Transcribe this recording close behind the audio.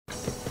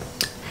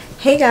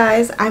Hey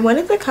guys, I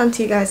wanted to come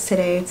to you guys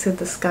today to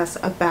discuss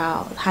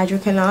about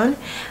hydroquinone.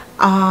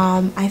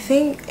 I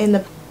think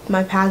in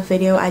my past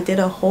video I did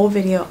a whole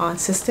video on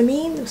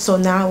cysteamine, so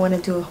now I want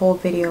to do a whole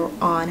video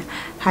on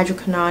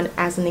hydroquinone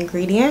as an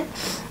ingredient.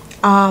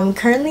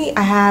 Currently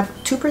I have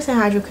 2%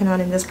 hydroquinone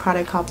in this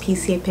product called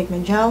PCA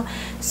Pigment Gel.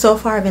 So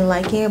far I've been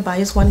liking it, but I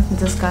just wanted to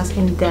discuss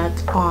in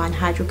depth on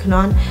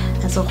hydroquinone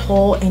as a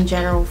whole in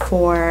general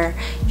for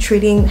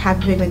treating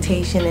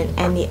hyperpigmentation and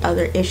any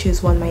other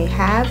issues one may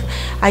have.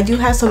 I do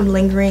have some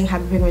lingering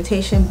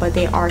hyperpigmentation, but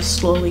they are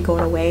slowly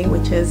going away,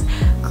 which is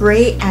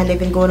great, and they've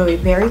been going away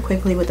very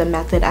quickly with the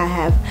method I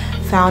have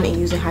found in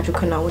using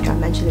hydroquinone, which I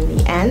mentioned in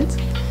the end.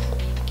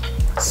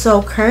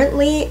 So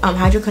currently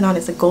hydroquinone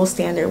is a gold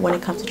standard when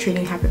it comes to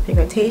treating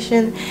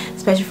hyperpigmentation,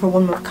 especially for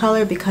women of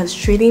color, because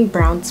treating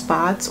brown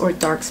spots or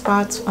dark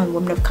spots on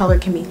women of color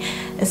can be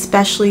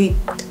especially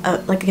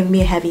it can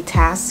be a heavy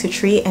task to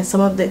treat, and some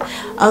of the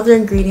other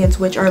ingredients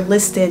which are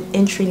listed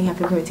in treating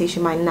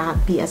hyperpigmentation might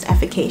not be as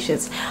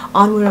efficacious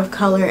on women of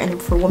color, and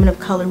for women of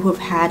color who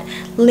have had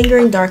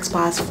lingering dark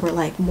spots for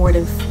like more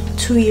than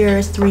 2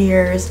 years, 3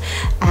 years,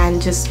 and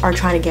just are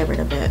trying to get rid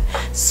of it.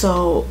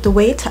 So the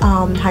way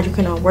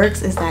hydroquinone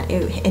works is that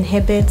it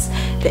inhibits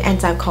the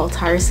enzyme called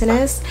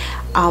tyrosinase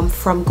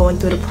from going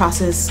through the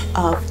process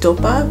of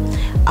dopa,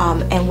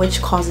 and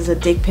which causes a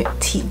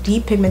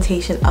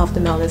depigmentation of the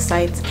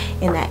melanocytes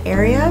in that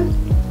area.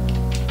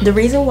 The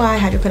reason why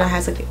hydroquinone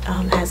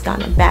has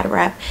gotten a bad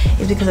rep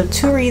is because of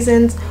 2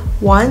 reasons.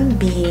 One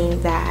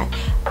being that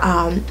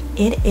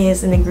it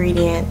is an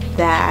ingredient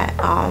that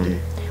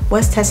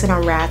was tested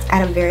on rats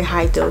at a very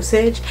high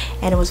dosage,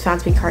 and it was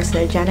found to be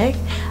carcinogenic.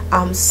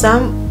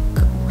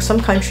 Some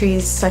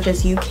countries such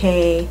as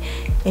UK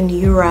and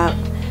Europe,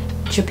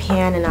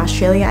 Japan and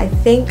Australia, I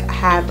think,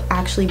 have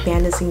actually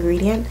banned this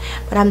ingredient,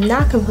 but I'm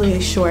not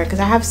completely sure because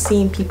I have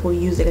seen people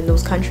use it in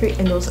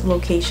those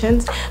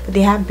locations, but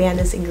they have banned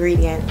this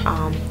ingredient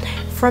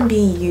from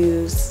being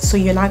used, so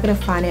you're not going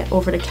to find it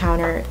over the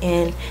counter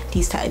in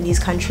these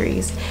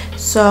countries.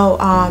 So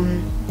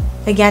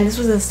again, this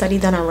was a study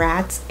done on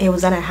rats. It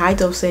was done at high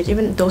dosage,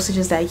 even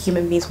dosages that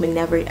human beings would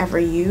never ever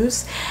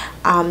use.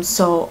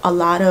 So a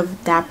lot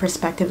of that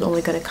perspective is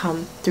only going to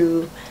come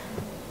through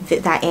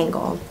that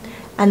angle.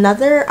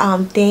 Another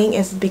thing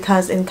is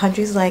because in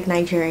countries like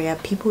Nigeria,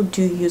 people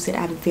do use it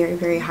at a very,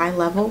 very high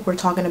level. We're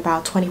talking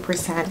about 20%,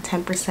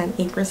 10%,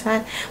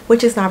 8%,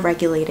 which is not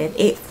regulated.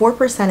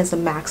 4% is the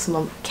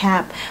maximum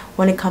cap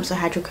when it comes to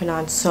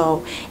hydroquinone.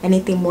 So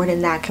anything more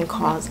than that can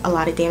cause a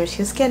lot of damage to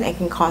your skin and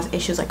can cause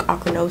issues like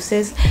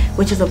acronosis,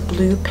 which is a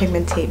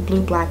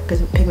blue-black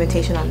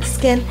pigmentation on the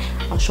skin.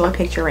 I'll show a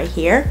picture right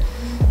here.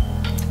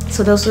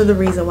 So those are the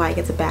reason why it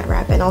gets a bad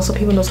rap. And also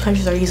people in those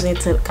countries are using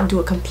it to do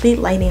a complete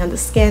lightening on the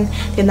skin.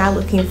 They're not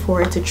looking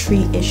for it to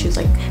treat issues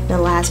like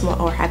melasma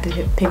or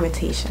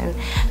hyperpigmentation.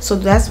 So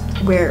that's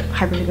where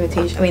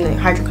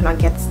hydroquinone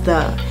gets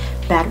the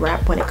bad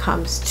rap when it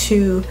comes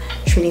to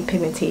treating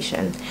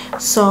pigmentation.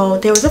 So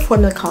there was a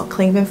formula called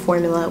Klingman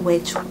formula,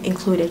 which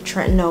included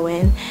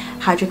tretinoin,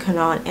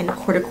 hydroquinone, and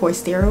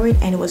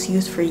corticosteroid, and it was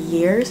used for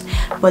years,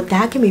 but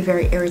that can be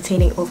very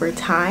irritating over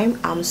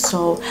time.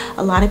 So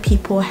a lot of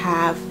people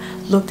have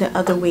looked at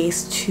other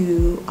ways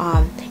to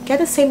get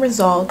the same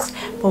results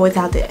but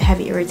without the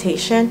heavy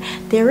irritation.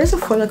 There is a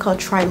formula called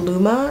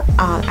Triluma.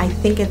 I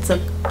think it's a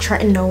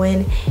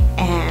tretinoin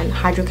and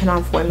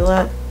hydroquinone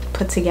formula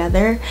put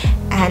together,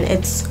 and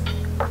it's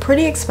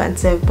pretty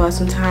expensive, but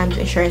sometimes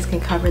insurance can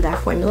cover that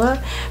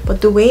formula.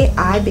 But the way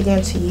I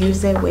began to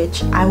use it,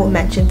 which I will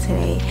mention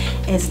today,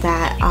 is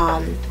that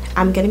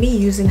I'm going to be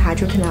using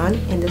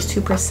hydroquinone in this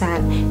 2%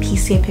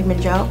 PCA pigment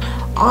gel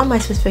on my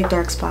specific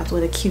dark spots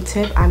with a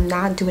Q-tip. I'm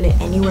not doing it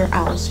anywhere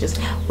else, just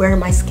where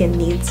my skin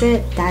needs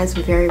it. That is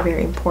very,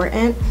 very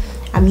important.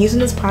 I'm using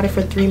this product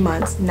for 3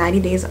 months, 90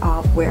 days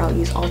off where I'll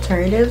use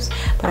alternatives,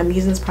 but I'm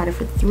using this product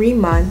for 3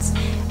 months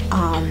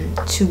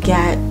to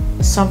get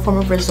some form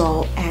of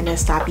result, and then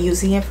stop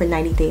using it for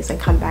 90 days and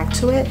come back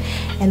to it.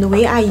 And the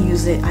way I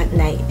use it at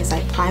night is I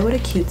apply with a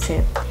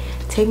Q-tip,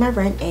 take my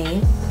Retin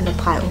A, and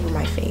apply over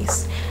my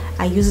face.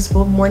 I use this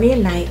both morning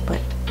and night, but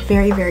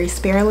very, very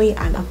sparingly.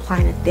 I'm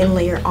applying a thin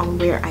layer on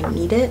where I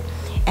need it,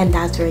 and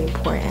that's very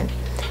important.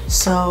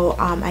 So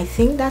I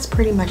think that's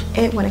pretty much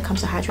it when it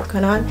comes to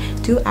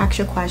hydroquinone. Do ask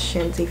your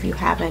questions if you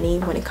have any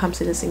when it comes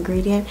to this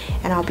ingredient,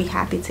 and I'll be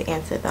happy to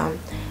answer them.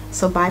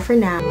 So bye for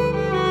now.